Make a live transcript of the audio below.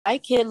Hi,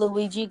 Kid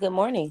Luigi. Good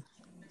morning.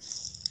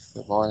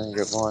 Good morning,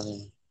 good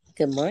morning.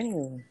 Good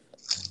morning.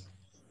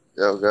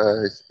 Yo,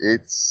 guys,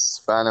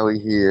 it's finally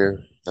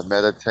here. The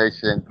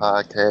Meditation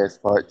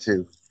Podcast Part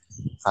 2.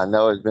 I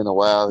know it's been a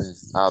while and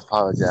I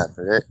apologize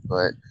for that,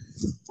 but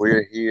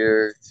we're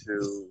here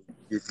to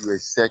give you a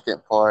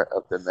second part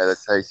of the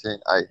meditation.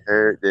 I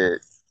heard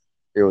that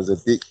it was a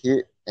big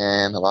hit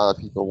and a lot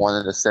of people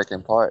wanted a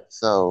second part.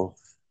 So,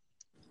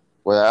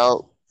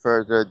 without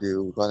further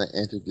ado, we're going to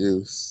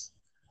introduce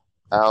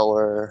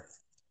our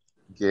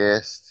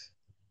guest,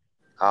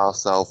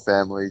 also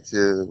family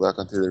to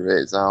welcome to the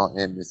Red Zone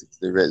and music to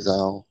the Red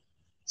Zone.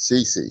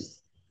 CC.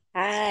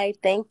 Hi.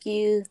 Thank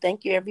you.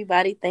 Thank you,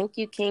 everybody. Thank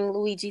you, King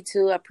Luigi,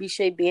 too. I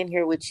appreciate being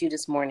here with you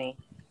this morning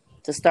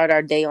to start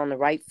our day on the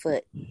right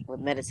foot with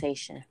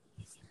meditation.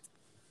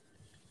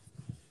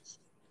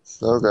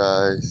 So,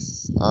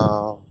 guys,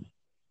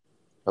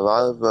 a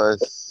lot of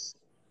us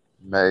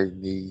may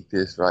need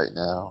this right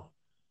now,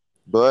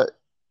 but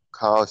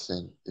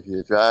caution if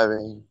you're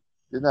driving,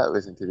 do not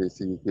listen to this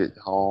till you get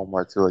home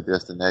or to a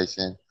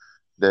destination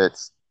that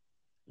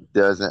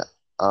doesn't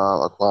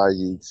require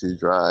you to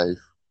drive.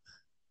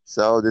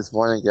 So, this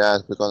morning,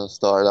 guys, we're going to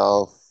start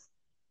off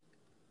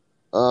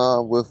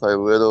with a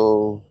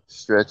little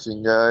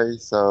stretching,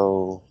 guys.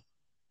 So,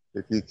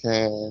 if you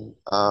can,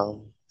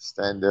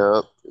 stand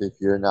up if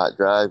you're not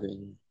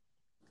driving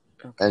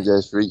and Okay.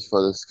 just reach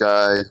for the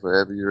skies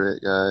wherever you're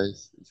at,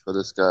 guys. Reach for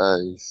the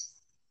skies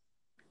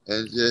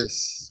and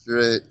just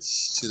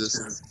stretch to the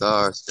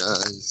stars,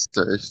 guys.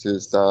 Stretch to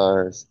the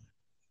stars.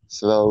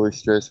 Slowly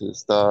stretch to the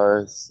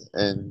stars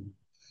and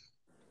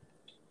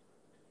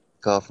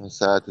go from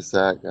side to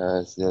side,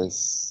 guys.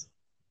 Just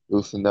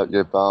loosen up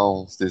your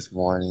bones this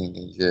morning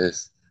and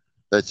just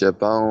let your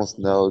bones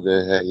know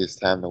that hey, it's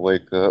time to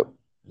wake up.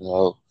 You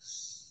know,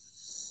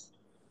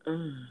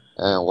 Mm.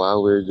 and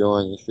while we're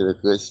doing this, get a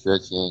good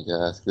stretch in,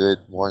 guys.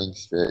 Good morning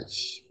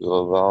stretch. Do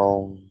a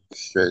long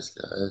stretch,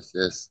 guys.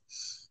 Just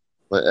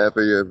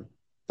whatever your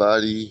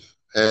body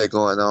had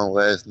going on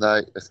last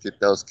night, let's get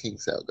those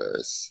kinks out,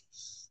 guys.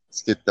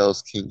 Let's get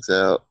those kinks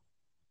out.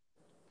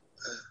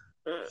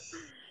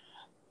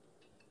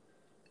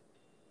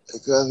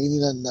 Because we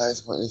need a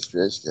nice morning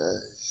stretch,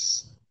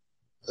 guys.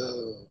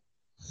 Oh,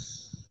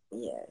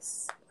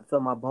 Yes. I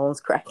feel my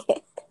bones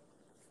cracking.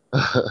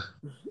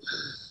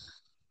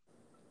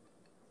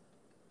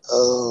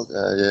 oh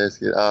God, yes,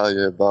 get all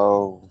your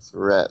bones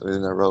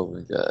rattling and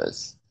rolling,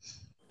 guys.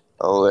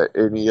 Don't let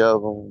any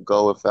of them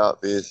go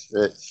without being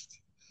stretched.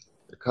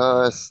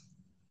 Because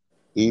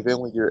even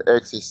when you're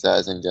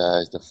exercising,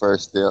 guys, the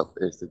first step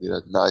is to get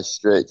a nice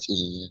stretch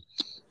in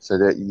so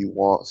that you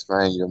won't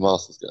strain your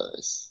muscles,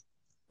 guys.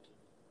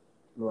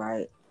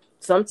 Right.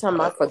 Sometimes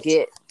I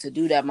forget to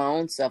do that my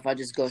own self. I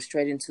just go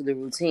straight into the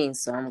routine.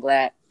 So I'm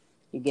glad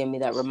you gave me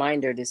that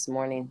reminder this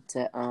morning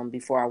to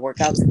before I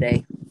work out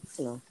today.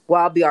 Well,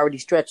 I'll be already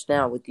stretched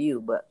now with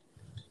you, but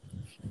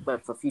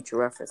for future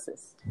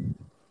references.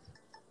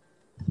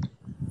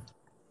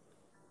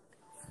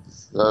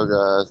 So,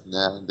 guys,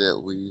 now that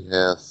we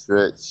have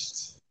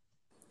stretched,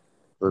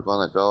 we're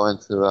going to go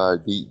into our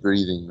deep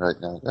breathing right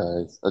now,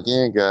 guys.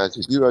 Again, guys,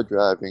 if you are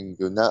driving,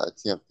 do not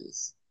attempt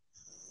this.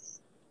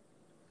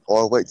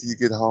 Or wait till you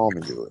get home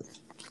and do it.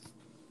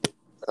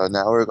 So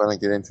now we're going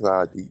to get into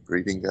our deep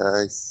breathing,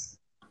 guys.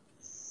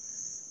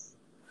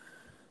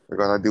 We're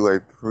gonna do a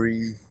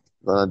pre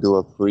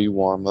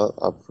warm up,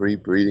 a pre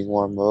breathing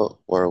warm up,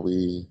 where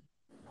we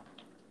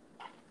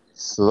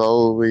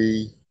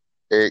slowly,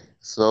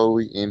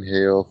 slowly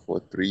inhale for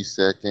 3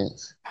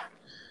 seconds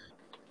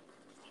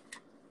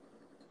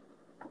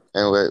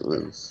and let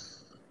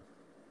loose.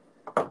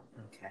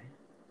 Okay.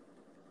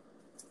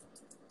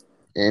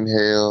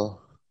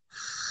 Inhale,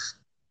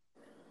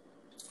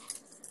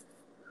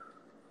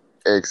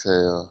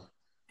 exhale.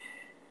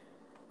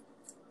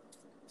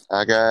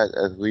 I got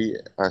as we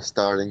are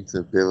starting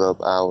to build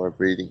up our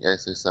breathing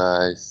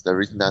exercise. The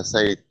reason I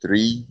say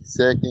 3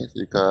 seconds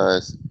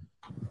because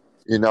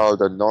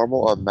the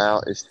normal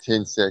amount is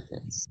 10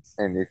 seconds.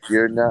 And if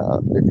you're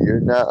not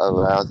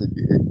allowed to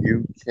do, if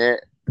you can't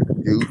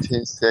do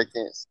 10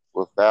 seconds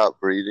without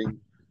breathing,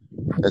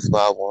 that's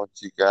why I want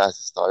you guys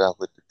to start off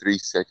with the 3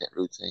 second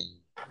routine.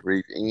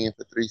 Breathe in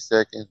for 3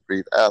 seconds,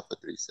 breathe out for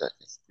 3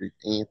 seconds. Breathe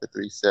in for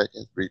 3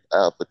 seconds, breathe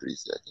out for 3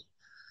 seconds.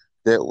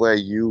 That way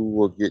you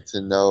will get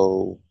to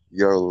know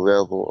your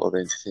level of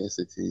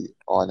intensity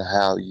on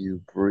how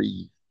you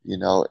breathe,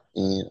 in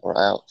or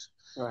out.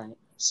 Right.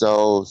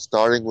 So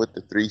starting with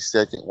the 3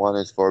 second one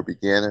is for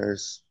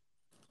beginners.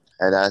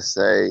 And I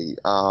say,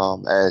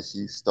 as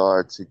you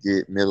start to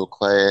get middle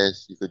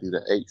class, you could do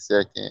the 8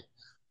 second.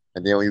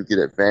 And then when you get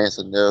advanced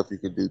enough, you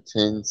can do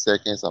 10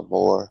 seconds or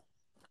more.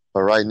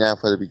 But right now,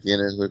 for the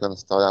beginners, we're going to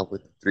start out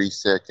with the 3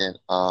 second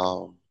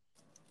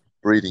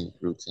breathing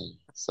routine.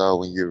 So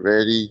when you're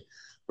ready,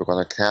 we're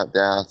going to count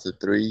down to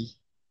three,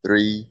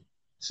 three,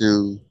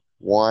 two,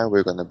 one.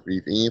 We're going to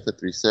breathe in for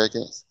 3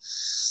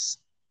 seconds.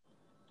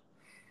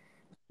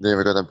 Then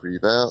we're going to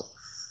breathe out.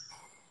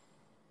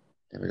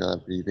 And we're going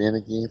to breathe in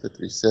again for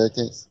 3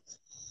 seconds.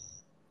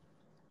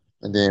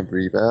 and then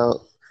breathe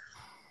out.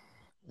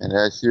 And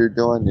as you're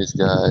doing this,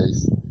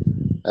 guys,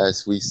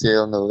 as we said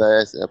on the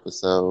last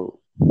episode,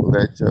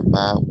 let your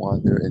mind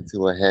wander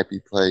into a happy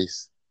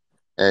place.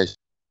 As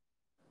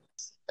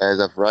as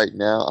of right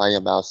now, I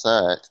am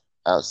outside.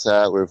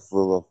 Outside, we're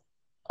full of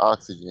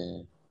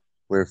oxygen.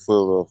 We're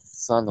full of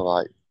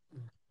sunlight.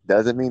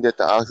 Doesn't mean that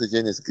the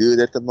oxygen is good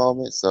at the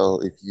moment. So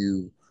if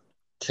you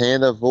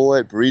can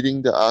avoid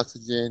breathing the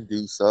oxygen,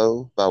 do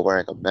so by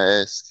wearing a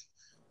mask.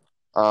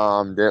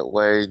 That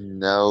way,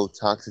 no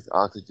toxic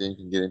oxygen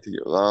can get into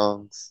your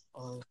lungs.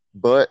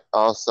 But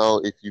also,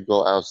 if you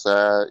go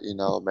outside,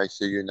 make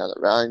sure you're not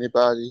around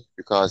anybody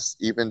because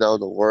even though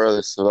the world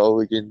is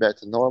slowly getting back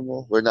to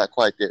normal, we're not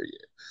quite there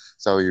yet.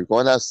 So you're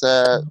going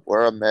outside,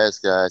 wear a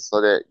mask, guys,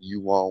 so that you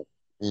won't,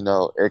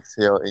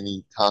 exhale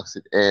any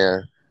toxic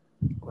air.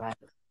 Right.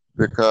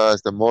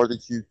 Because the more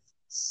that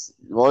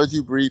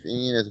you breathe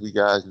in, as we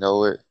guys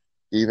know it,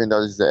 even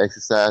though this is an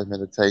exercise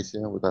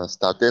meditation, we're gonna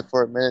stop there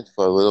for a minute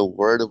for a little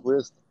word of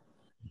wisdom.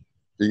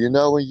 Do you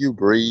know when you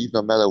breathe,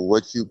 no matter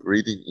what you're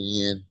breathing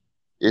in,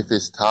 if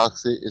it's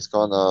toxic, it's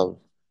gonna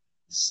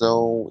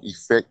soon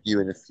affect you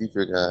in the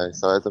future, guys.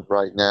 So as of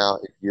right now,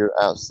 if you're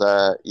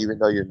outside, even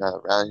though you're not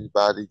around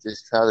anybody,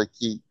 just try to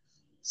keep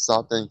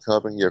something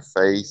covering your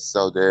face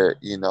so that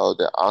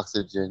the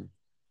oxygen,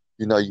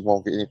 you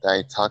won't get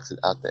anything toxic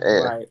out the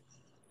air. Right.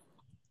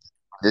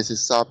 This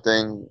is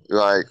something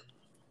like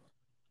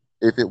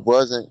if it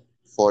wasn't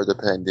for the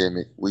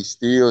pandemic, we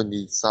still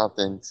need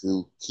something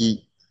to keep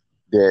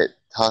that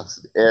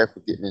toxic air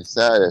from getting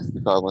inside us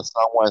because when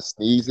someone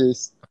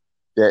sneezes,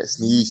 that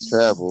sneeze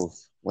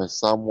travels. When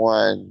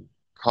someone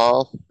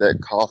coughs,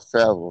 that cough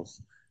travels.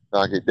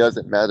 Like it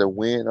doesn't matter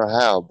when or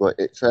how, but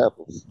it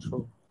travels.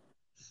 True.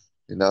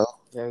 You know?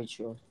 Very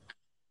true.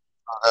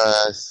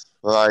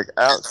 Like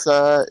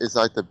outside is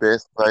like the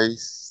best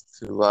place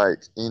to like,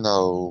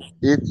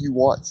 if you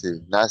want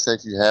to. Not saying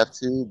you have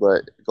to,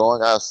 but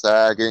going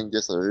outside, getting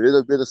just a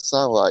little bit of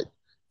sunlight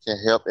can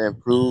help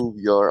improve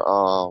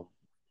your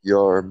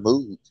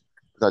mood.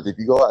 Because if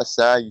you go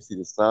outside, you see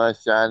the sun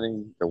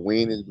shining, the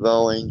wind is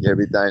blowing,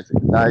 everything's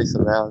nice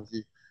around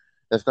you,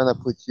 that's going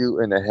to put you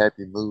in a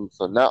happy mood.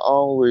 So not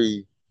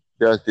only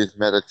does this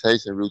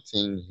meditation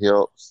routine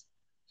helps,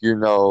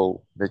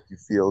 make you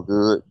feel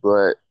good,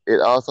 but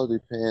it also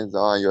depends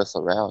on your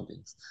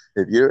surroundings.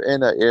 If you're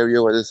in an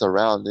area where the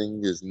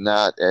surrounding is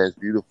not as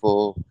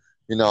beautiful,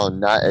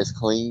 not as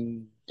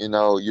clean,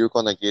 you're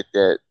going to get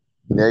that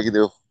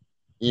negative,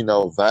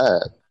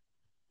 vibe.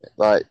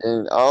 Like,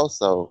 and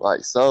also,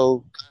 like,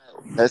 so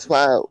that's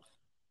why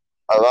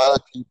a lot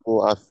of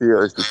people I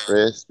feel is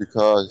depressed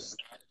because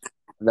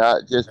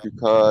not just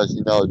because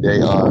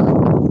they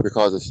are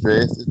because of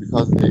stress, it's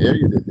because of the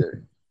area that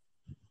they're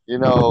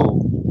in.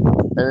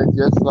 And it's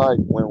just like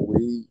when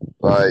we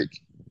like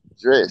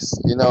dress,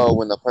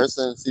 when a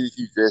person sees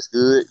you dress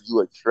good,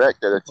 you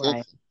attract that Right.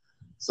 attention.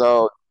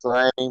 So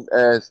same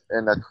as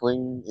in a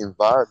clean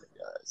environment,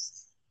 guys.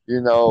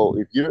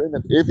 If you're in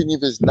even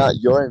if it's not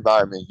your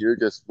environment, you're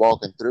just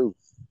walking through.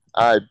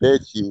 I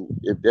bet you,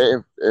 if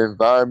that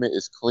environment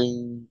is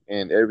clean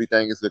and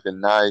everything is looking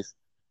nice,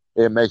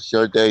 it makes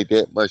your day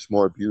that much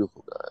more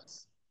beautiful,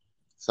 guys.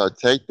 So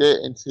take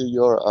that into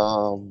your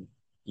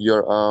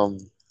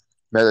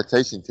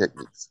meditation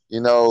techniques.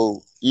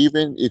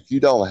 Even if you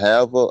don't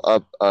have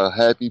a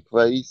happy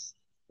place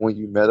when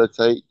you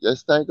meditate,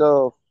 just think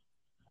of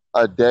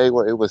a day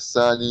where it was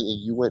sunny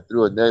and you went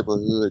through a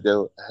neighborhood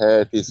that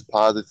had this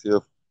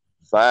positive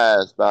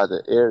vibes by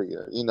the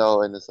area,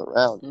 and the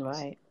surroundings.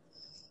 Right.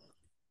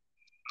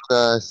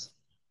 Because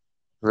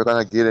we're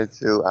gonna get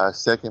into our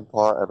second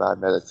part of our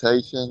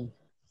meditation.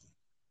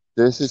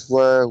 This is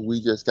where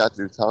we just got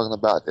through talking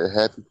about the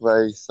happy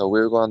place, so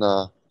we're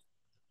gonna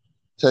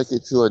take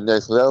it to a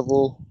next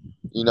level.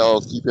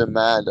 Keep in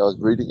mind those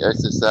breathing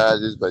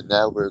exercises, but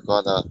now we're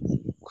gonna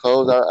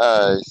close our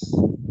eyes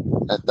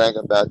and think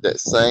about that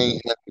same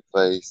happy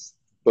place,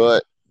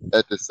 but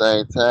at the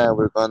same time,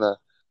 we're gonna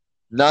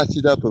notch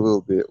it up a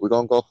little bit. We're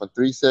gonna go from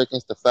 3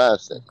 seconds to five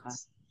Okay.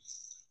 seconds.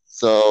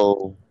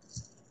 So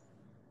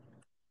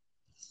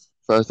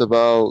first of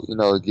all,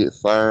 get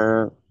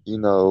firm.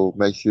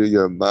 Make sure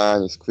your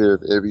mind is clear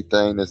of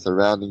everything that's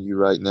surrounding you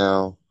right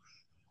now.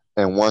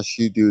 And once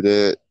you do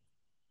that,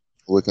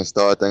 we can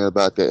start thinking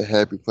about that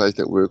happy place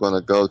that we're going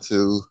to go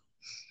to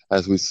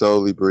as we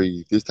slowly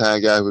breathe. This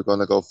time, guys, we're going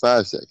to go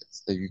 5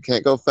 seconds. If you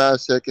can't go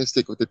 5 seconds,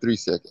 stick with the 3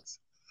 seconds.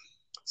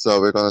 So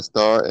we're going to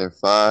start in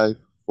five,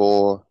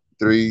 four,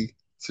 three,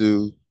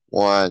 two,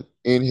 one.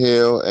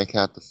 Inhale and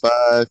count to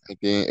five, and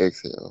then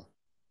exhale.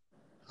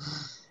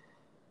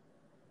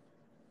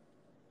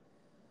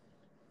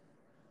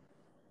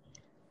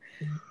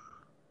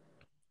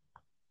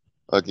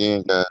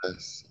 Again,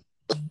 guys.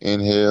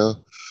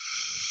 Inhale,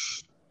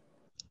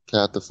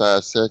 count to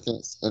 5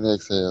 seconds, and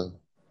exhale.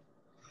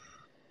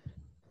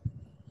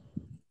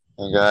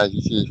 And guys,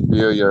 you should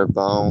feel your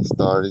bones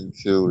starting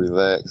to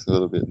relax a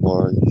little bit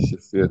more. You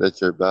should feel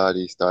that your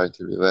body is starting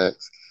to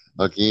relax.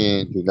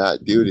 Again, do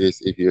not do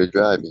this if you're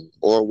driving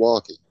or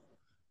walking.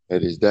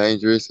 It is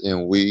dangerous,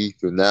 and we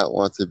do not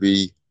want to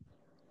be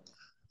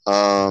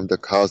the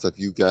cause of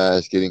you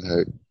guys getting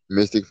hurt.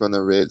 Mystic from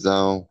the Red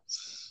Zone,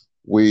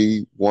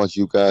 we want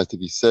you guys to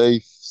be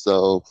safe.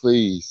 So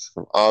please,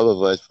 from all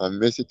of us, from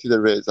Mystic to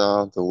the Red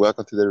Zone, to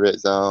Welcome to the Red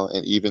Zone,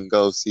 and even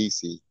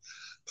GoCece,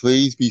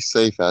 please be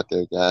safe out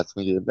there, guys,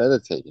 when you're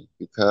meditating,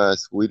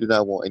 because we do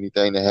not want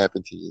anything to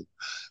happen to you.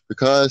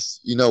 Because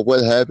you know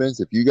what happens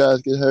if you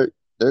guys get hurt?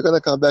 They're gonna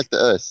come back to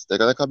us. They're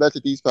gonna come back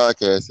to these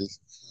podcasters,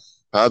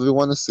 probably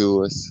want to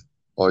sue us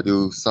or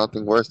do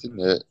something worse than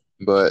that.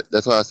 But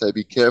that's why I say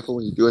be careful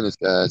when you're doing this,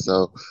 guys.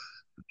 So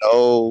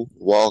no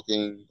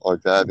walking or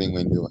driving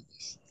when doing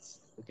this.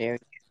 Very.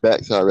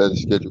 Back to our regular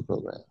schedule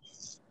program.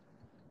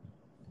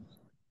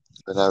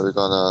 So now we're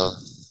gonna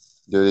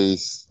do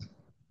these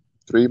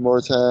 3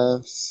 more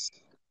times.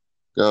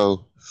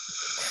 Go.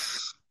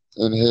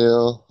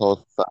 Inhale,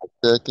 hold 5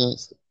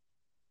 seconds.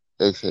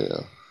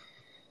 Exhale.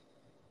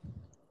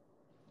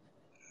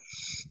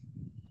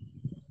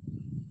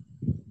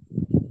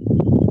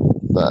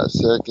 5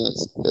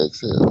 seconds.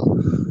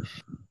 Exhale.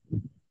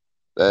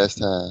 Last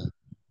time.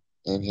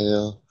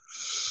 Inhale.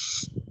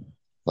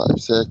 5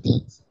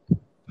 seconds.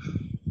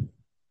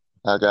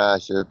 Now,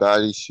 guys, your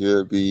body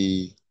should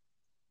be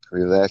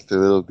relaxed a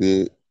little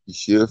bit. You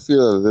should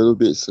feel a little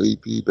bit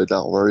sleepy, but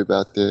don't worry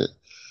about that.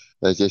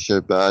 That's just your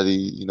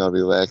body,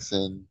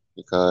 relaxing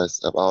because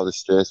of all the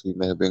stress we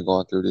may have been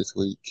going through this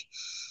week.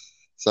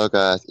 So,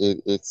 guys,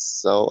 it's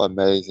so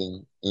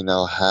amazing,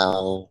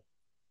 how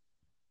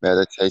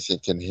meditation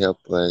can help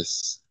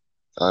us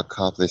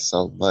accomplish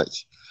so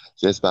much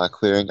just by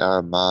clearing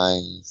our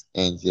minds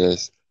and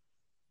just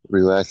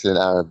relaxing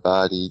our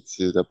body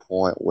to the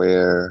point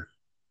where,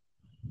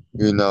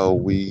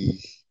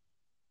 we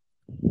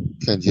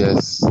can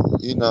just,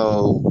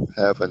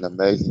 have an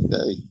amazing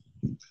day.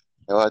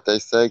 And like they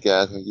say,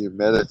 guys, when you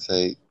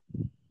meditate,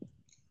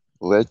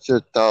 let your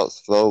thoughts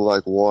flow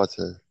like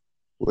water,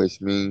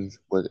 which means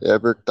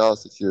whatever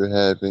thoughts that you're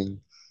having,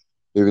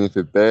 even if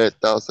it's bad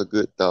thoughts or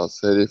good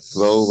thoughts, let it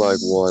flow like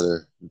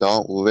water.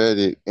 Don't let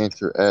it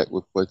interact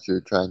with what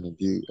you're trying to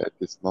do at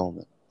this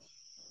moment.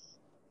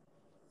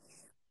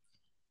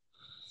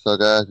 So,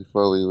 guys,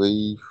 before we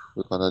leave,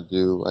 we're going to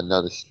do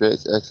another stretch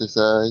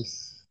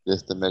exercise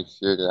just to make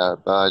sure that our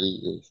body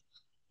is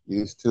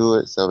used to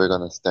it. So, we're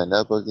going to stand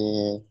up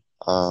again.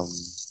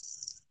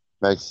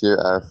 Make sure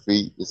our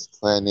feet is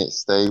planted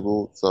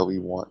stable so we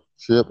won't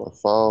trip or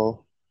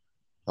fall.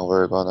 And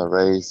we're going to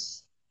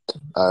raise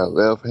our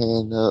left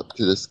hand up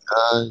to the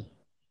sky.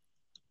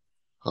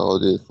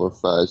 Hold it for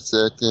 5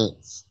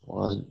 seconds.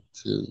 1,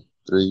 2,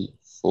 3,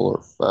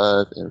 4,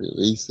 5, and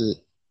release it.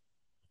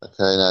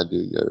 Okay, now do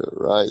your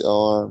right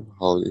arm.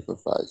 Hold it for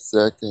 5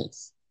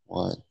 seconds.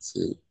 1,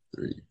 2,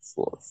 3,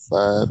 4,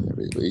 5, and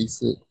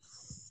release it.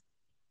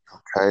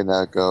 Okay,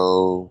 now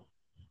go.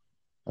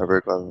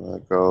 We're gonna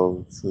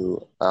go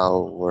to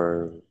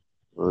our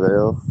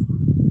left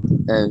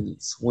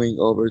and swing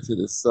over to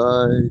the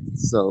side.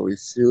 So we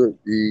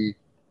should be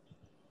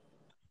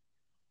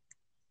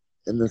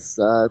in the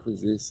side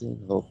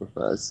position. Hold for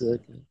 5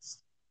 seconds.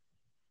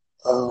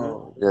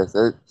 Oh, yes,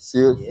 that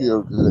should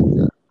feel good,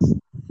 guys.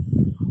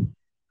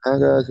 And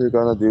guys, we're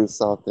gonna do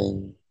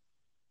something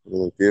a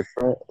little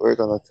different. We're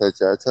gonna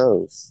touch our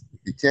toes. If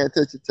you can't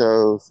touch your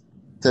toes,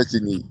 touch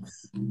your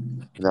knees.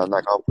 I'm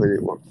not gonna put it.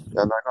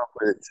 I'm not gonna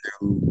put it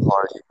too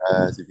hard on you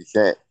guys. If you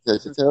can't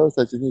touch your toes,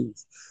 touch your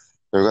knees.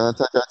 We're gonna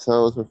touch our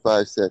toes for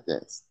 5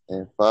 seconds.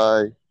 And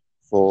 5,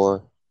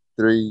 4,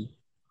 3,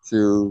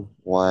 2,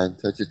 1.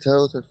 Touch your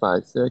toes for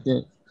 5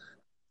 seconds,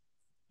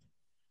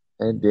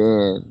 and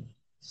then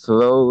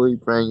slowly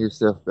bring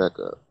yourself back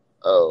up.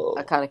 I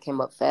Oh, kind of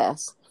came up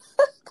fast.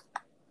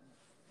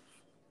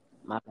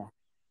 My bad.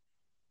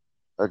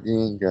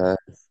 again,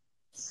 guys,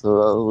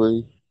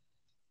 slowly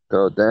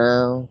go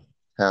down,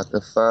 count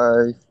to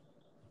 5,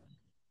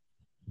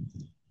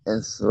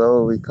 and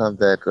slowly come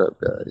back up,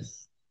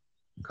 guys.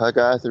 Okay,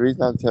 guys, the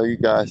reason I'm telling you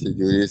guys to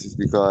do this is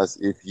because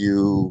if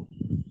you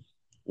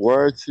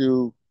were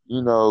to,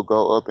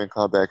 go up and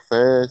come back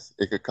fast,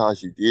 it could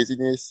cause you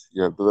dizziness.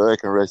 Your blood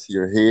can rush to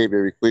your head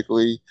very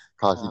quickly,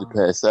 cause you to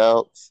pass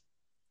out.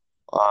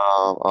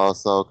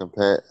 Also can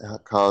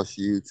cause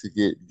you to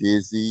get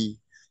dizzy,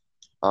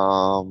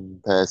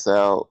 pass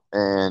out,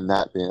 and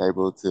not being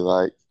able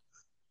to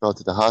go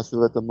to the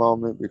hospital at the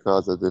moment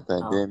because of the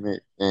Oh,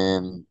 pandemic.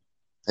 And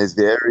it's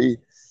very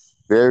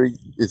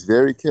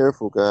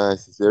careful,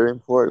 guys. It's very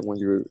important when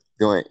you're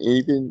doing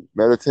even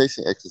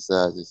meditation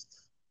exercises.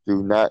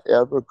 Do not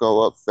ever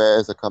go up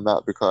fast or come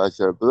out because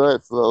your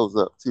blood flows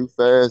up too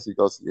fast. You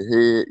go to your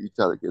head, you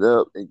try to get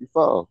up, and you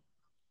fall.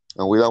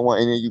 And we don't want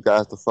any of you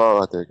guys to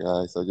fall out there,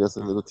 guys. So just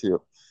a little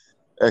tip,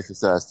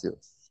 exercise tip.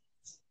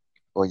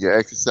 When you're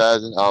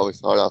exercising, always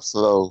start off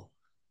slow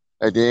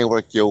and then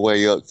work your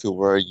way up to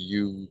where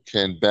you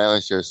can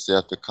balance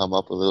yourself to come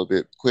up a little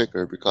bit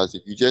quicker. Because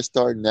if you're just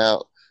starting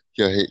out,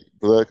 your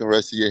blood can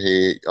rush to your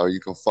head, or you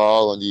can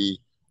fall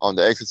on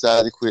the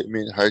exercise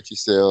equipment, hurt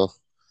yourself,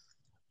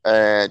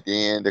 and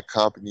then the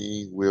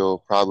company will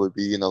probably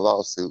be in a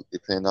lawsuit,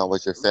 depending on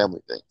what your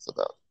family thinks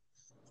about it.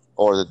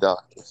 or the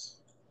doctors.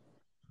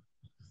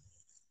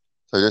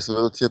 So just a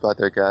little tip out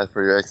there, guys,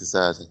 for your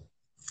exercising.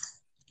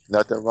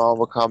 Nothing wrong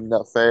with coming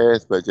up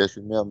fast, but just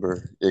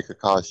remember it could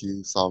cause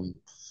you some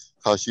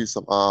it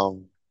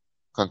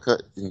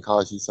can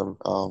cause you some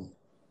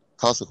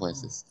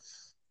consequences.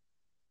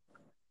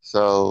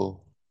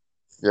 So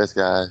yes,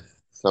 guys.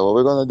 So what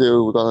we're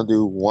gonna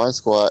do one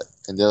squat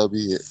and that'll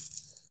be it.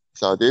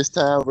 So this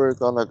time we're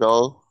gonna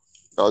go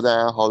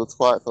down, hold the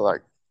squat for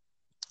like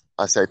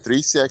I say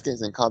 3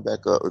 seconds and come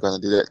back up. We're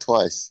gonna do that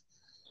twice.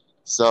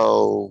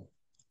 So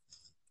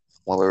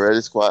when we're ready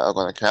to squat, I'm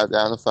gonna count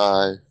down to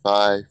five.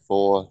 Five,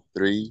 four,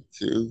 three,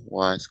 two,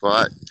 one,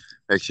 squat.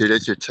 Make sure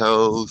that your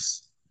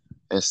toes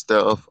and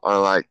stuff are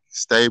like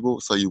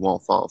stable so you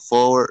won't fall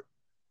forward.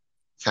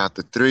 Count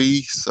to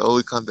three,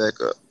 slowly come back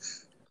up.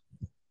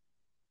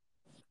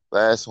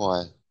 Last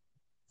one.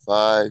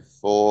 Five,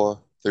 four,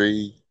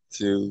 three,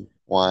 two,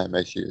 one.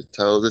 Make sure your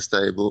toes are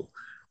stable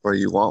where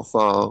you won't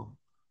fall.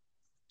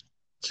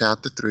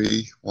 Count to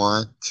three.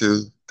 One,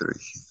 two,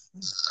 three.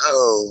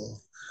 Oh.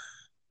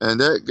 And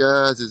that,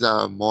 guys, is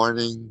our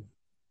morning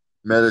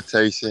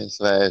meditation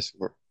slash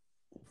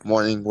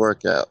morning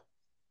workout.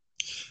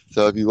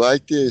 So if you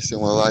like this and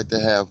would like to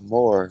have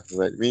more,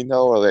 let me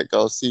know or let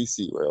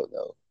GoCece well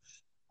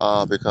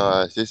know.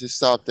 Because this is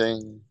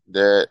something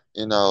that,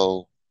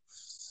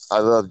 I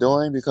love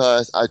doing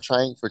because I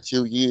trained for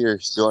 2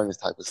 years doing this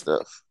type of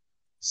stuff.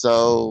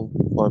 So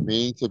for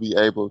me to be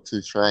able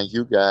to train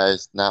you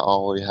guys not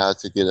only how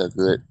to get a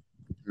good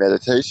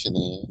meditation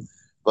in,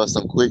 but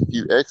some quick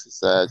few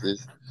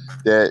exercises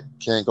that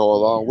can go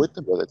along Yeah. with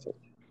the meditation.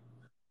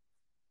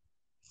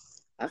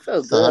 I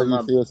feel So how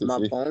good. do you feel, My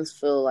Cece? bones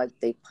feel like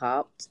they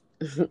popped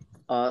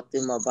all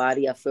through my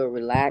body. I feel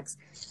relaxed.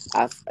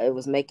 It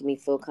was making me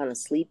feel kind of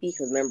sleepy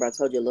because remember I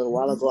told you a little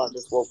while ago I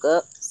just woke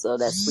up, so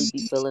that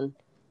sleepy feeling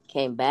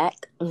came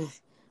back.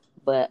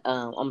 But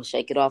I'm gonna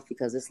shake it off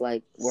because it's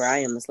like where I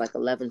am. It's like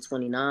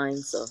 11:29,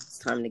 so it's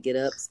time to get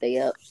up, stay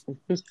up.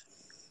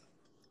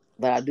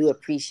 But I do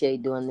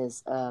appreciate doing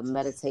this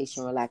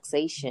meditation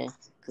relaxation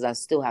because I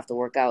still have to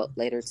work out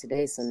later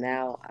today. So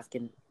now I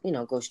can,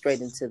 go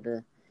straight into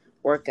the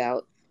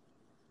workout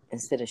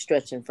instead of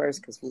stretching first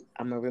because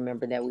I'm gonna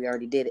remember that we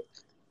already did it.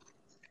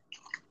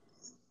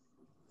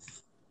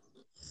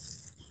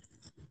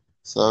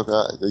 So,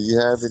 guys, do you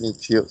have any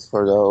tips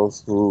for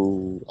those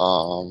who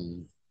are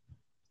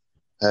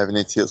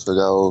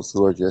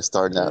just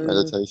starting out Mm,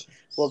 meditation?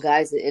 well,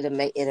 guys, it'll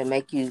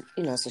make you,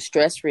 it's a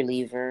stress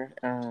reliever.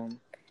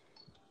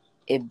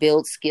 It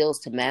builds skills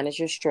to manage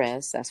your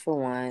stress. That's for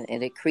one.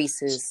 It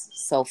increases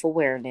self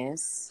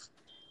awareness,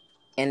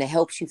 and it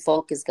helps you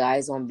focus,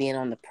 guys, on being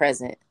on the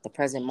present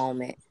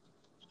moment.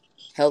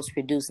 Helps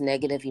reduce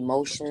negative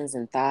emotions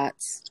and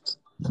thoughts.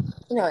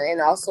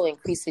 And also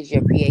increases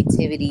your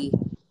creativity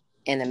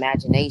and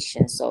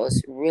imagination. So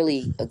it's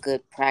really a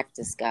good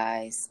practice,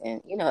 guys.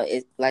 And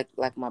it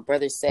like my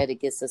brother said, it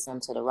gets us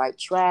onto the right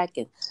track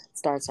and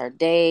starts our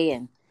day,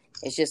 and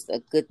it's just a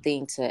good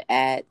thing to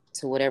add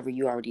to whatever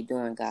you're already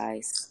doing,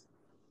 guys.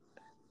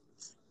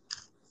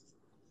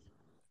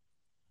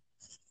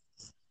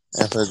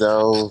 And for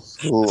those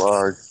who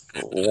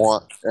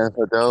and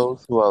for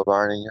those who are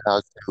learning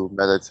how to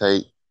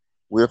meditate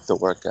with the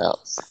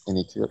workouts,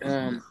 any tips?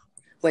 Um,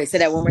 Wait, say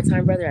that one more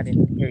time, brother. I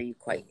didn't hear you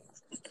quite.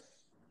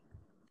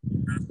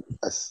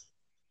 Yes.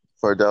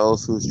 For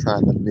those who's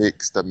trying to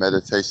mix the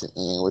meditation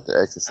in with the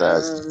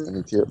exercises, Um,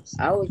 any tips?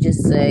 I would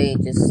just say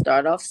just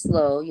start off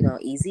slow.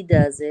 Easy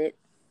does it.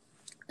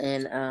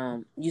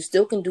 And you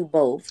still can do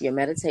both your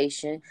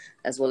meditation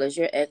as well as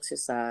your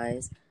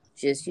exercise.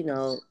 Just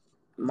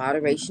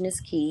moderation is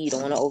key. You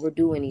don't want to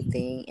overdo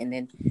anything. And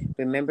then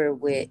remember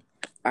what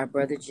our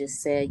brother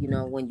just said.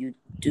 When you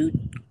do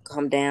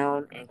come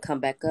down and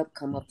come back up,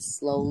 come up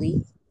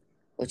slowly,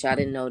 which I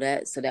didn't know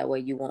that, so that way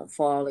you won't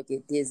fall or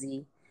get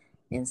dizzy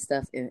and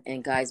stuff.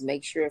 And guys,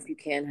 make sure if you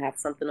can have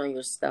something on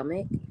your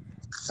stomach,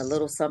 a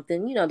little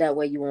something, that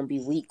way you won't be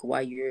weak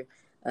while you're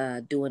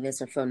doing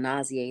this or feel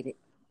nauseated.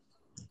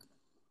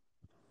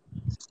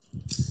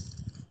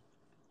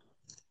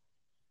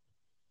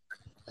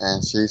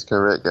 And she's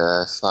correct,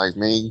 guys. Like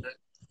me,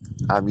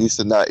 I'm used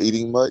to not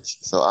eating much,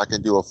 so I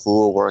can do a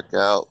full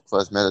workout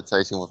plus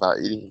meditation without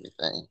eating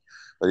anything.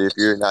 But if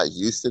you're not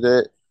used to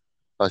that,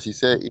 like she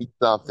said, eat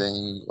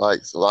something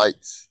like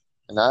lights.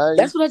 And I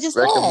That's what I just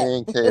had.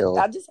 recommend I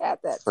kale just had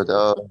that for too.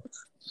 the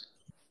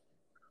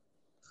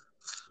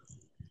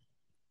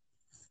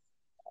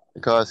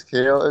because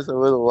kale is a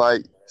little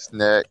light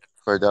snack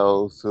for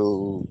those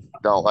who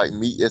don't like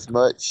meat as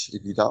much.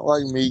 If you don't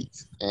like meat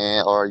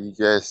and or you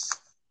just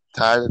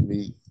tired of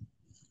meat,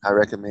 I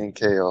recommend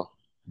kale.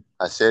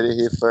 I said it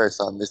here first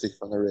on Mystic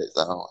from the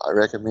ReddZone. I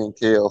recommend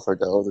kale for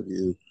those of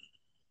you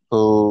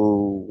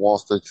who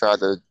wants to try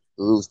to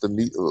lose the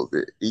meat a little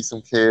bit. Eat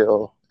some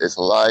kale. It's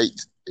light.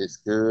 It's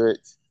good,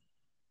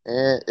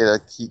 and it'll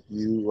keep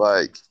you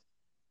Right.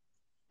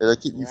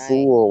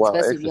 full while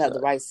Especially if you have the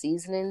exercising. right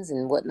seasonings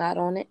and whatnot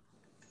on it.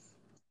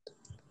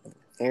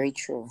 Very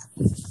true.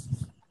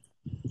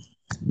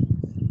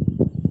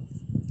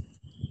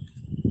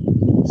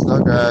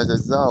 So, guys,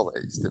 as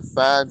always, to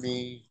find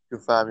me, you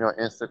can find me on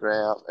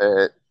Instagram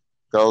at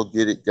Go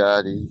Get It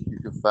Gotti. You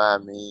can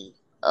find me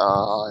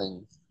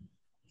on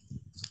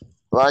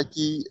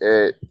Likey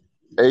at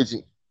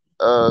Agent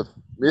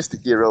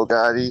Mystic Hero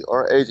Gotti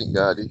or Agent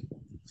Gotti.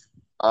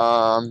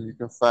 You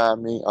can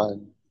find me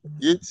on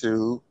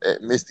YouTube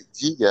at Mystic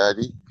G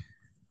Gotti.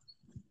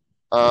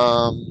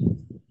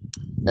 Um,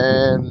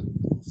 and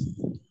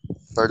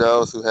for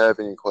those who have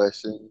any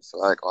questions,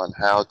 like on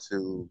how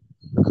to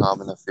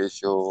become an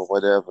official or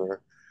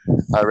whatever,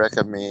 I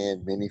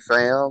recommend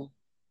MiniFam.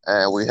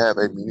 And we have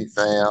a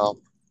MiniFam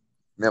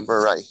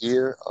member right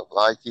here of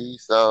Likey.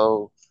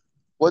 So,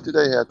 what do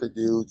they have to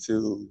do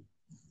to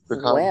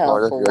become Well,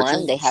 part of for your one,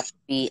 team? they have to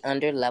be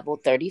under level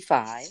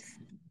 35.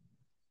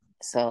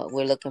 So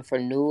we're looking for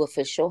new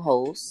official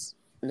hosts,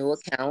 new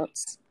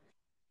accounts.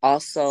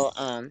 Also,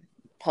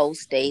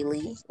 post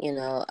daily,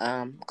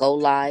 go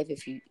live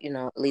if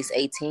at least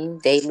 18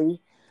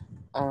 daily.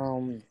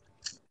 Um,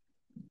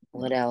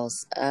 what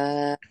else?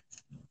 Yeah,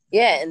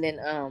 and then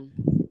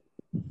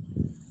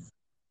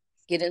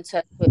get in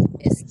touch with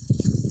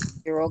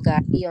Miss Hero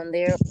Gotti on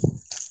there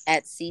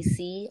at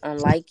CC on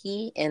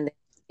Likey, and they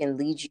can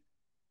lead you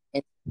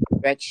in the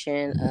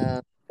direction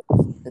of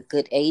the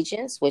good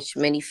agents, which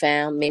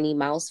Minnie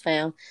Mouse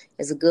found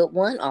is a good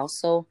one.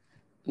 Also,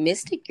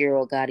 Mystic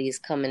Girl Gotti is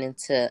coming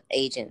into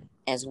agent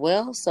as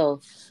well.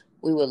 So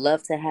we would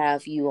love to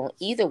have you on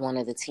either one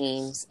of the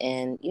teams.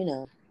 And,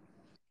 if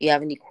you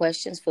have any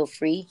questions, feel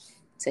free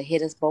to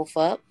hit us both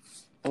up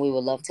and we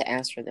would love to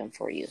answer them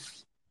for you.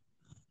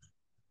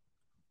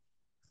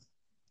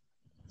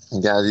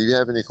 And guys, if you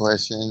have any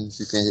questions,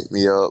 you can hit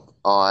me up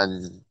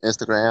on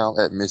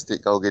Instagram at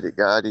Mystic Go Get It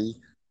Gotti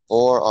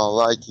or on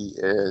Likey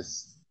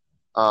as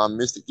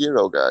Mystic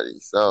Hero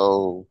Gotti.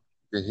 So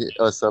you can hit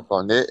us up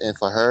on it. And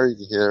for her, you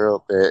can hit her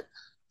up at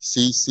Yes.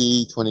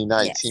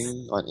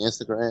 CC2019 on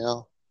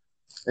Instagram.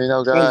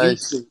 And Guys,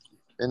 YouTube.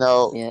 you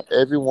know, Yep.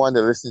 everyone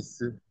that listens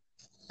to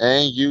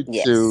and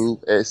Yes.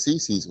 YouTube at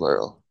Cece's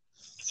World.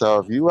 So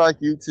if you like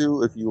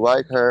YouTube, if you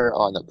like her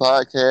on the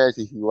podcast,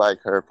 if you like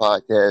her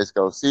podcast,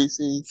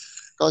 GoCece,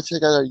 go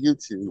check out her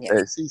YouTube Yes.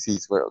 at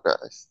Cece's World,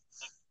 guys.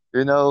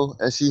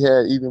 And she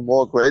had even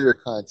more greater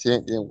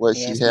content than what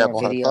she Yes. had More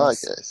on her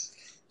videos. podcast.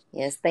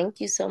 Yes.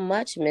 Thank you so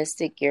much,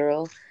 Mystic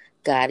Girl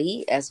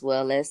Gotti, as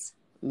well as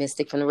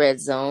Mystic from the Red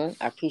Zone.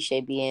 I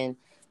appreciate being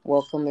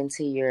welcome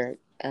into your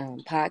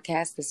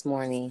podcast this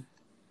morning.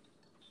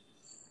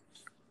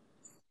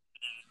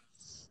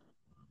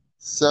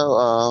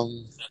 So,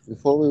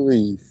 before we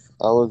leave,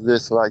 I would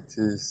just like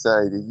to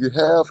say, do you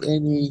have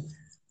any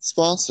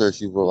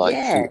sponsors you would like to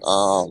Yes.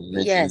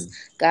 Yes. mention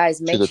Guys,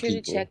 to make the sure to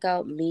people? check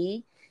out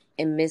me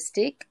and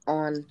Mystic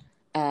on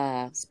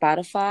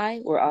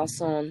Spotify. We're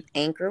also on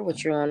Anchor,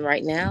 which you're on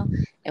right now.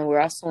 And we're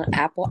also on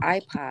Apple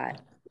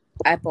iPodcast.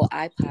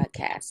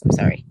 I'm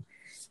sorry.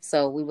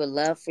 So we would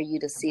love for you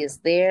to see us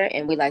there.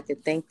 And we'd like to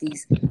thank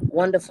these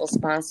wonderful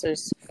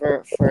sponsors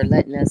for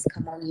letting us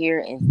come on here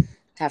and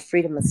have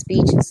freedom of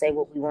speech and say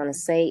what we want to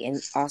say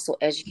and also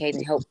educate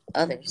and help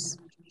others.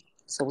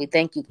 So we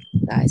thank you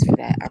guys for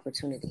that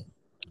opportunity.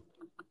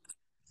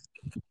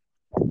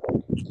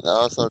 And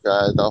also,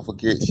 guys, don't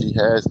forget she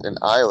has an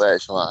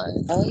eyelash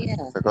line. Oh yeah,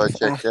 So go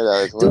check I'm that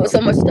out as doing well.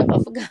 so much stuff I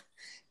forgot.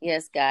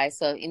 Yes, guys.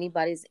 So if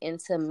anybody's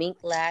into mink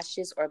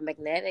lashes or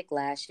magnetic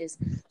lashes,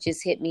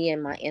 just hit me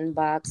in my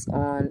inbox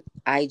on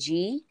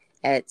IG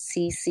at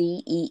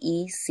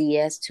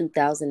CCEECS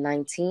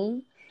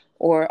 2019,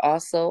 or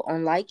also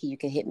on Likey. You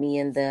can hit me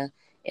in the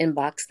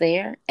inbox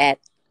there at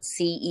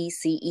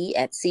CECE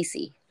at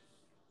CC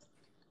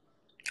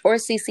or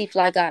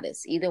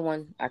CeceFlygoddess. Either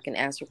one, I can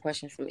answer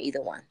questions from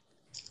either one.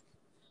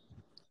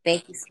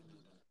 Thank you.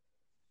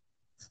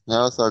 And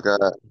also, guys,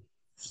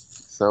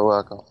 so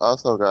welcome.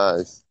 Also,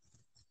 guys,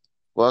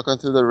 welcome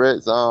to the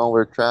Red Zone.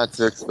 We're trying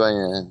to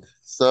expand.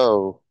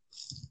 So,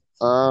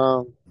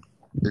 um,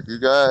 if you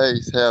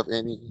guys have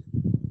any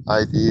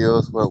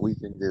ideas what we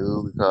can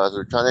do, because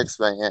we're trying to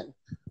expand,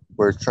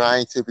 we're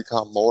trying to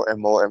become more and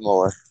more and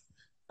more.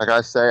 Like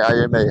I say, I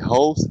am a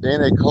host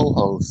and a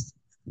co-host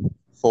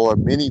for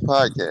many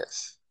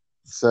podcasts,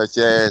 such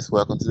as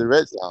Welcome to the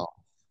Red Zone,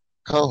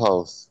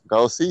 co-host,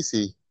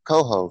 GoCece,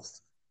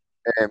 co-host,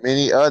 and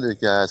many other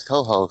guys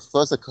co-host,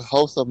 plus a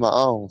host of my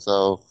own.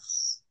 So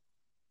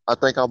I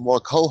think I'm more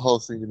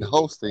co-hosting than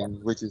hosting,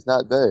 which is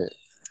not bad.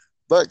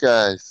 But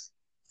guys,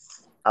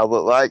 I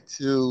would like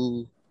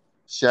to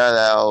shout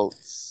out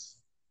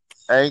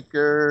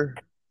Anchor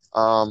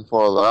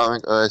for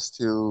allowing us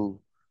to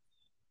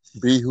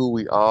be who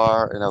we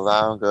are and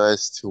allowing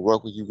us to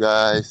work with you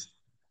guys.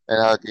 And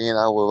again,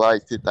 I would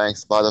like to thank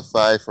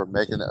Spotify for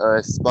making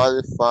us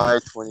Spotify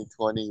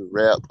 2020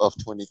 Rep of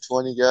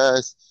 2020,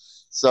 guys.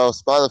 So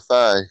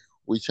Spotify,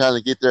 we trying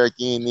to get there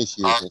again this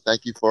year, and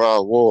thank you for our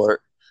award.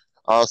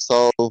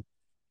 Also,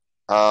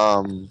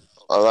 I would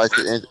like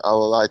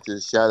to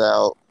shout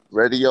out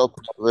Radio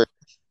Public,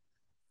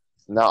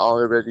 not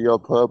only Radio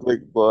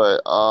Public,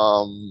 but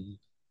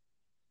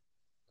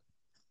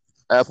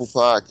Apple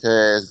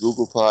Podcasts,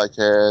 Google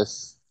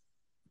Podcasts,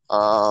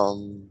 I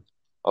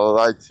would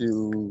like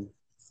to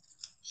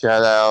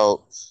shout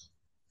out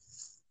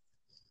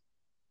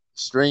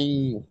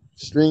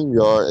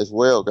StreamYard as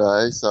well,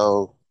 guys.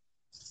 So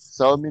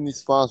many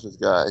sponsors,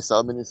 guys.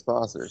 So many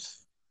sponsors.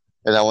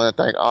 And I want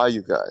to thank all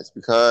you guys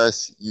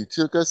because you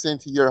took us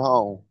into your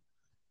home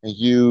and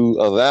you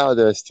allowed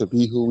us to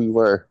be who we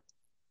were.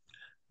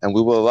 And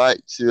we would like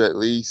to at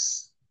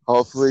least,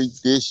 hopefully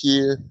this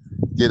year,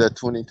 get a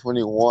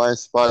 2021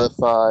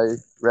 Spotify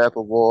Rap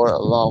Award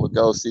along with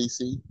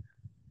GoCece.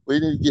 We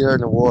need to get her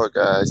an award,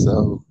 guys.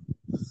 So,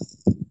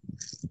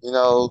 you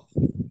know,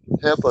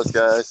 help us,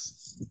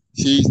 guys.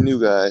 She's new,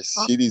 guys.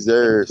 Oh, She thank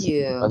deserves an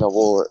you.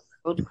 award.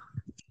 We'll do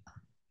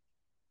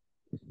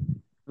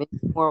many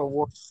more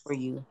awards for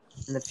you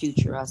in the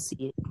future. I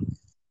see it.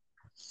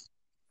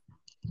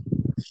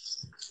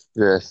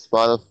 Yes,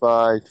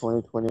 Spotify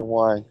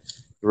 2021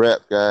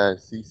 Rap,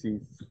 guys.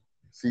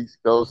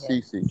 Go Yeah.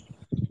 CC.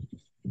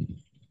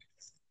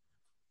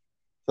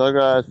 So,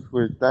 guys,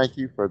 we thank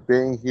you for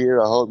being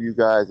here. I hope you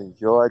guys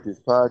enjoyed this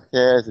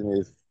podcast. And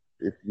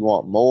if you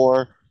want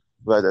more,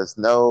 let us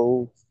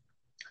know.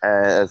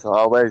 And as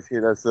always,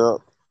 hit us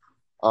up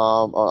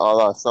on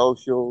all our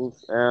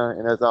socials.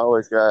 And as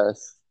always,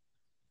 guys,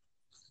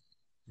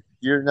 if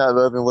you're not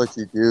loving what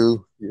you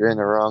do, you're in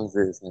the wrong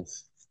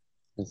business.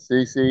 And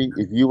CC,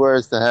 if you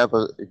were to have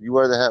a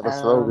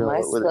slogan, My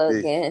what would it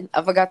be? slogan,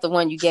 I forgot the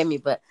one you gave me,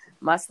 but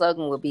my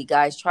slogan would be,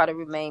 guys, try to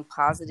remain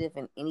positive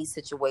in any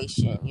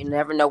situation. You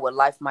never know what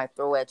life might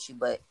throw at you,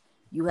 but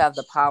you have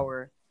the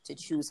power to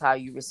choose how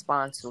you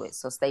respond to it.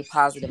 So stay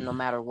positive no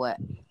matter what.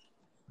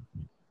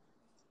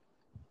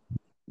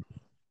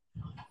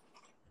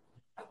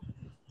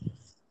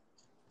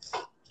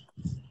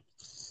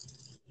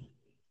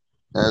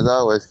 As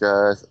always,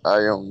 guys,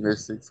 I am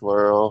Mystic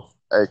Swirl,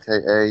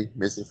 aka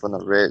Mystic from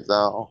the Red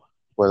Zone,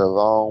 but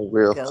along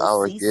with Go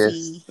our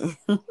CC,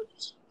 guests.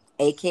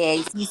 aka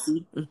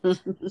CC.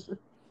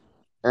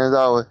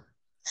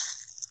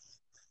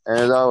 And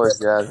as always,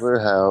 guys, we're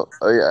out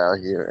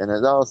here. And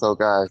as also,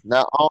 guys,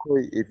 not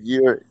only if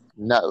you're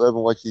not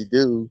loving what you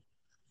do,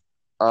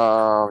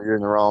 you're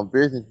in the wrong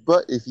business.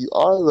 But if you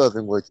are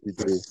loving what you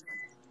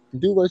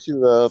do what you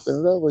love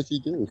and love what you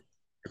do.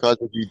 Because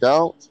if you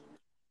don't,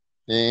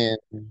 then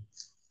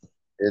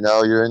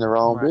you're in the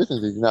wrong Right.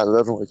 business if you're not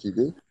loving what you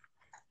do.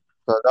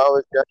 So as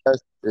always, guys,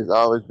 it's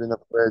always been a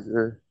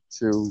pleasure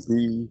to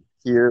be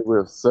here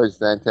with such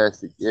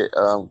fantastic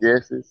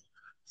guests.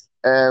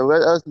 And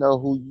let us know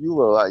who you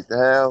would like to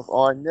have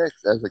on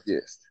next as a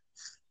guest.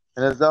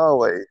 And as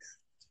always,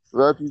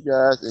 love you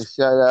guys and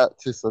shout out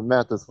to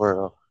Samantha's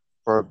World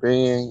for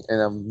being an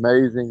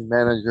amazing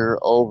manager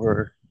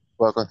over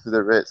Welcome to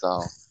the Red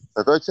Zone.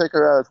 So go check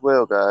her out as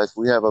well, guys.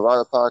 We have a lot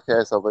of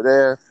podcasts over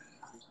there.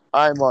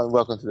 I'm on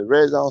Welcome to the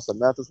Red Zone,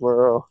 Samantha's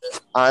World.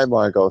 I'm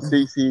on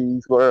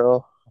GoCece's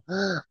World.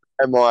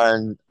 I'm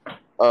on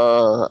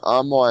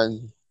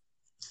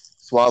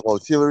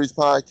Swabo Tillery's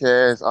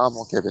podcast. I'm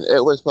on Kevin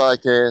Edwards'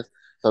 podcast.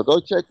 So go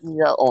check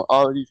me out on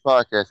all of these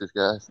podcasts,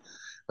 guys,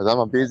 because I'm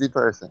a busy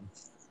person.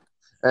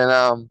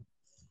 And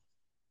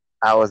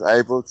I was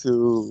able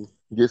to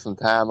get some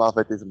time off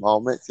at this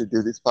moment to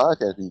do this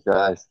podcast with you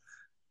guys.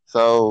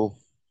 So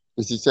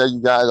I should tell you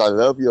guys I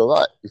love you a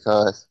lot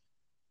because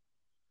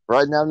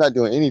right now I'm not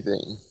doing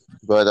anything.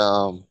 But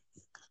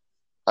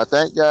I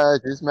think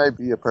guys this may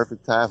be a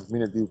perfect time for me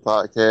to do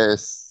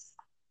podcasts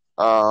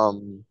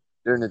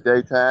during the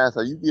daytime.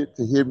 So you get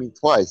to hear me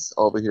twice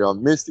over here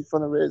on Mystic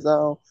from the Red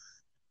Zone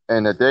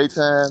and the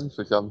daytime,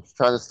 which I'm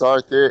trying to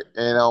start there,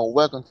 and on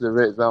Welcome to the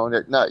Red Zone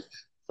at night.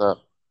 So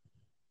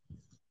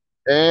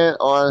and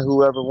on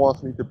whoever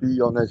wants me to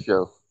be on that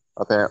show,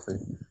 apparently.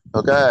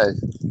 So, guys,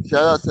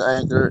 shout out to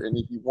Anchor. And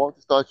if you want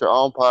to start your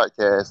own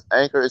podcast,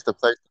 Anchor is the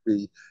place to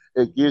be.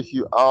 It gives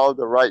you all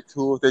the right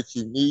tools that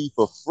you need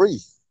for free.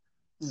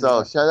 So,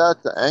 Yep. shout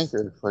out to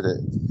Anchor for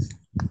that.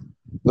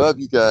 Love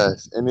you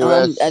guys. Any I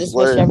last just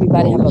wish words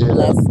everybody before have a we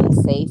head out? blessed and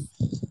safe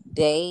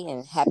day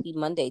and happy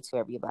Monday to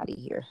everybody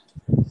here.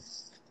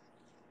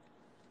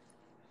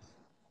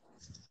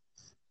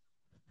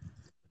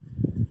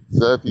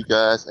 Love you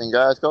guys. And,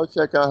 guys, go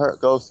check out her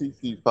Go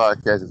CC's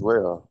podcast as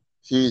well.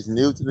 She's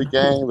new to the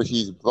game, but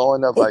she's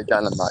blowing up like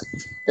dynamite.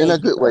 In a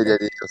Thank you, good way, brother.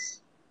 that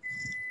is.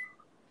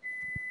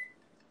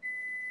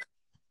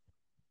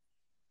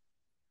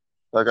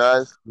 So,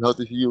 guys, we hope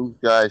to see you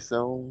guys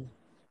soon.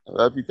 I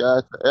love you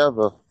guys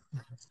forever.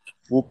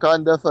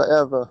 Wakanda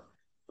forever.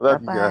 Bye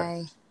Love you bye.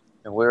 guys.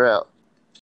 And we're out.